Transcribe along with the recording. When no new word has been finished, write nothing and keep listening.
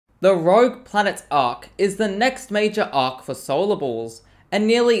The Rogue Planets arc is the next major arc for SolarBalls, and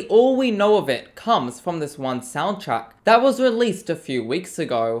nearly all we know of it comes from this one soundtrack that was released a few weeks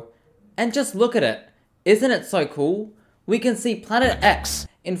ago. And just look at it, isn't it so cool? We can see Planet X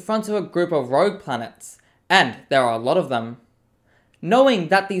in front of a group of rogue planets, and there are a lot of them. Knowing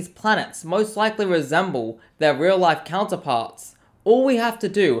that these planets most likely resemble their real-life counterparts, all we have to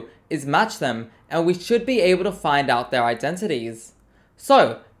do is match them and we should be able to find out their identities.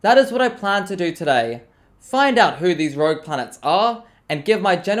 So, that is what I plan to do today. Find out who these rogue planets are and give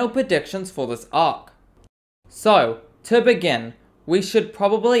my general predictions for this arc. So, to begin, we should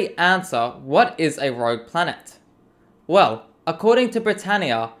probably answer what is a rogue planet. Well, according to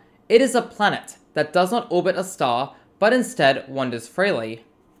Britannia, it is a planet that does not orbit a star but instead wanders freely.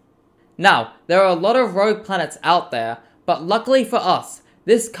 Now, there are a lot of rogue planets out there, but luckily for us,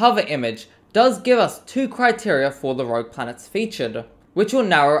 this cover image does give us two criteria for the rogue planets featured, which will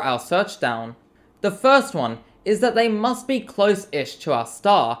narrow our search down. The first one is that they must be close-ish to our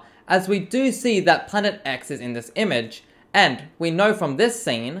star, as we do see that Planet X is in this image, and we know from this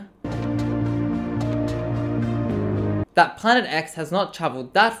scene that Planet X has not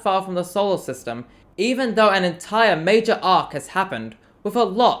travelled that far from the solar system, even though an entire major arc has happened, with a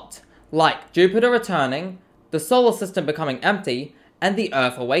lot, like Jupiter returning, the solar system becoming empty, and the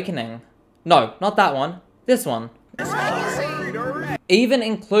Earth awakening. No, not that one, this one. Even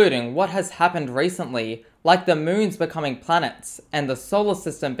including what has happened recently, like the moons becoming planets, and the solar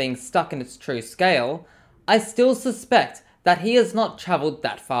system being stuck in its true scale, I still suspect that he has not travelled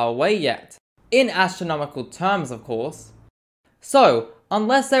that far away yet. In astronomical terms, of course. So,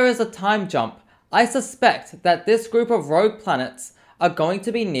 unless there is a time jump, I suspect that this group of rogue planets are going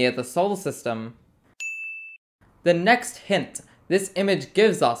to be near the solar system. The next hint this image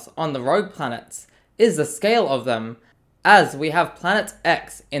gives us on the rogue planets is the scale of them, as we have Planet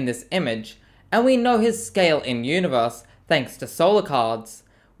X in this image, and we know his scale in universe thanks to solar cards,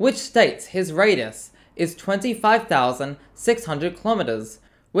 which states his radius is 25,600 kilometers,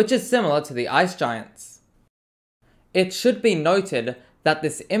 which is similar to the ice giants. It should be noted that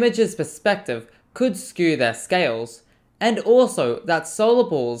this image's perspective could skew their scales, and also that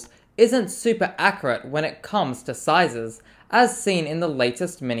SolarBalls isn't super accurate when it comes to sizes, as seen in the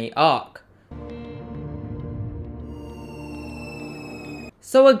latest mini arc.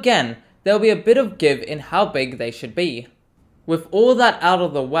 So again, there'll be a bit of give in how big they should be. With all that out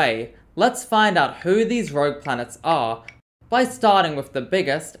of the way, let's find out who these rogue planets are by starting with the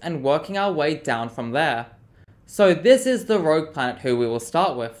biggest and working our way down from there. So this is the rogue planet who we will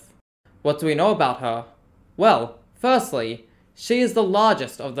start with. What do we know about her? Well, firstly, she is the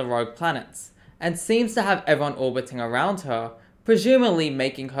largest of the rogue planets, and seems to have everyone orbiting around her, presumably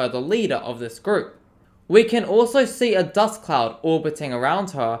making her the leader of this group. We can also see a dust cloud orbiting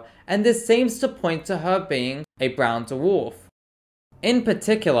around her, and this seems to point to her being a brown dwarf. In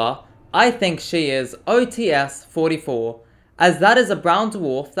particular, I think she is OTS-44, as that is a brown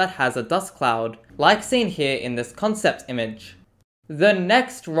dwarf that has a dust cloud, like seen here in this concept image. The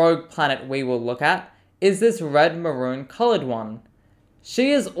next rogue planet we will look at is this red-maroon coloured one.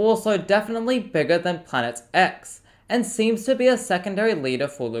 She is also definitely bigger than Planet X, and seems to be a secondary leader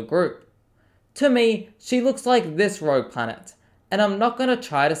for the group. To me, she looks like this rogue planet, and I'm not going to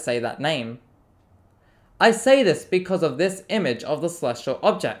try to say that name. I say this because of this image of the celestial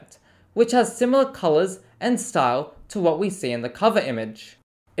object, which has similar colours and style to what we see in the cover image.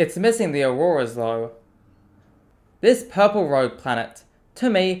 It's missing the auroras though. This purple rogue planet, to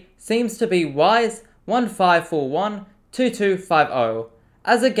me, seems to be WISE 15412250,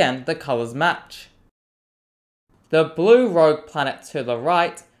 as again the colours match. The blue rogue planet to the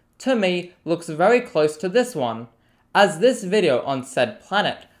right, to me, looks very close to this one, as this video on said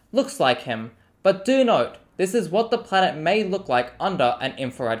planet looks like him, but do note, this is what the planet may look like under an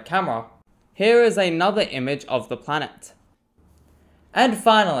infrared camera. Here is another image of the planet. And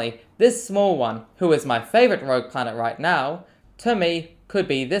finally, this small one, who is my favourite rogue planet right now, to me, could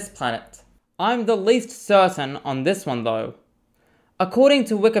be this planet. I'm the least certain on this one though. According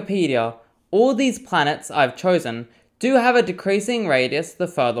to Wikipedia, all these planets I've chosen do have a decreasing radius the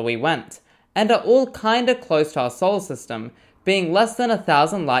further we went, and are all kinda close to our solar system, being less than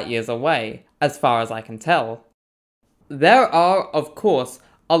 1,000 light years away, as far as I can tell. There are, of course,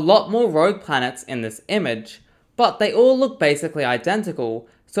 a lot more rogue planets in this image, but they all look basically identical,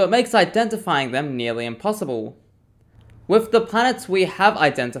 so it makes identifying them nearly impossible. With the planets we have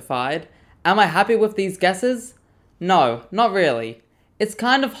identified, am I happy with these guesses? No, not really. It's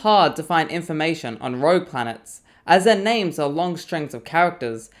kind of hard to find information on rogue planets, as their names are long strings of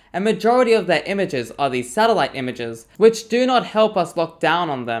characters, and majority of their images are these satellite images, which do not help us lock down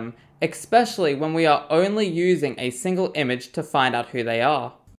on them, especially when we are only using a single image to find out who they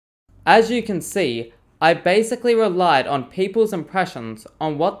are. As you can see, I basically relied on people's impressions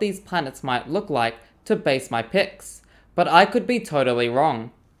on what these planets might look like to base my picks, but I could be totally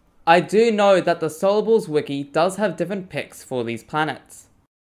wrong. I do know that the SolarBalls wiki does have different picks for these planets.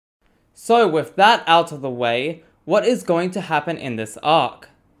 So with that out of the way, what is going to happen in this arc?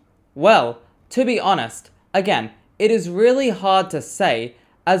 Well, to be honest, again, it is really hard to say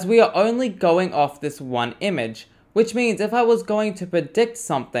as we are only going off this one image, which means if I was going to predict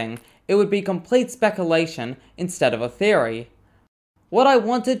something, it would be complete speculation instead of a theory. What I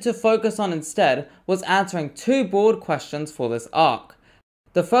wanted to focus on instead was answering two broad questions for this arc.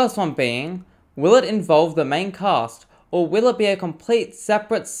 The first one being, will it involve the main cast, or will it be a complete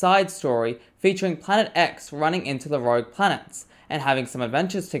separate side story featuring Planet X running into the rogue planets and having some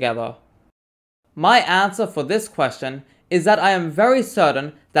adventures together? My answer for this question is that I am very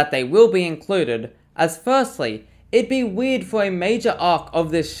certain that they will be included, as firstly, it'd be weird for a major arc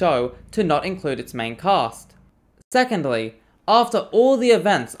of this show to not include its main cast. Secondly, after all the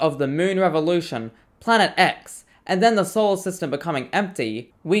events of the Moon Revolution, Planet X, and then the solar system becoming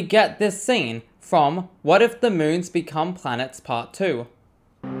empty, we get this scene from What If the Moons Become Planets Part 2.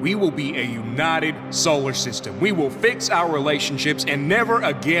 We will be a united solar system. We will fix our relationships and never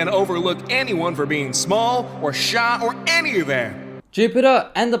again overlook anyone for being small or shy or any of that.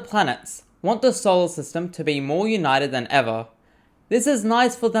 Jupiter and the planets want the solar system to be more united than ever. This is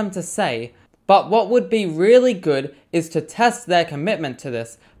nice for them to say, but what would be really good is to test their commitment to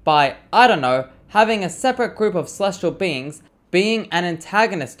this by, I don't know, having a separate group of celestial beings being an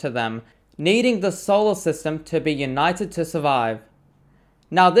antagonist to them, needing the solar system to be united to survive.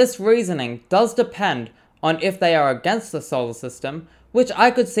 Now this reasoning does depend on if they are against the solar system, which I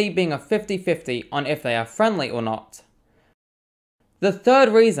could see being a 50-50 on if they are friendly or not. The third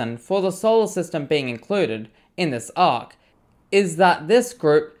reason for the solar system being included in this arc is that this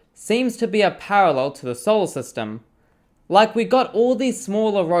group seems to be a parallel to the solar system. Like, we got all these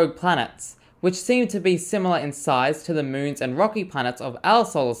smaller rogue planets, which seem to be similar in size to the moons and rocky planets of our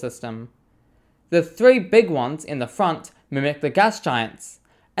solar system. The three big ones in the front mimic the gas giants,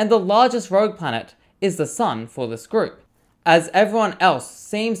 and the largest rogue planet is the Sun for this group, as everyone else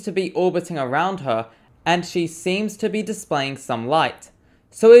seems to be orbiting around her and she seems to be displaying some light,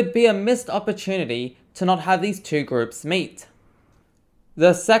 so it'd be a missed opportunity to not have these two groups meet.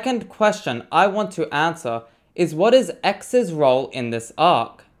 The second question I want to answer is, what is X's role in this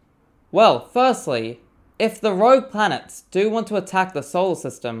arc? Well, firstly, if the rogue planets do want to attack the solar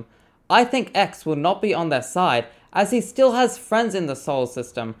system, I think X will not be on their side, as he still has friends in the solar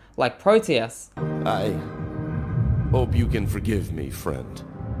system, like Proteus. I hope you can forgive me, friend.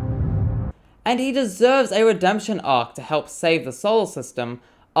 And he deserves a redemption arc to help save the solar system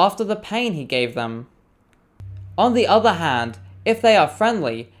after the pain he gave them. On the other hand, if they are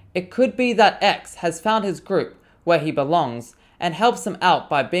friendly, it could be that X has found his group where he belongs and helps him out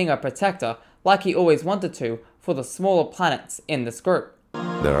by being a protector like he always wanted to for the smaller planets in this group.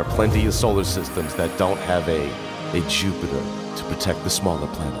 There are plenty of solar systems that don't have a Jupiter to protect the smaller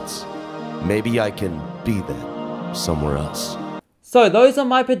planets. Maybe I can be that somewhere else. So those are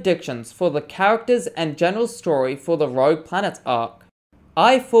my predictions for the characters and general story for the Rogue Planets arc.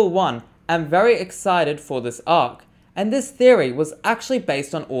 I, for one, am very excited for this arc, and this theory was actually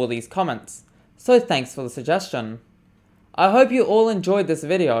based on all these comments, so thanks for the suggestion. I hope you all enjoyed this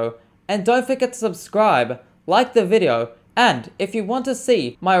video, and don't forget to subscribe, like the video, and if you want to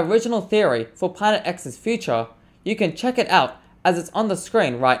see my original theory for Planet X's future, you can check it out as it's on the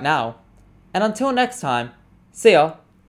screen right now. And until next time, see ya!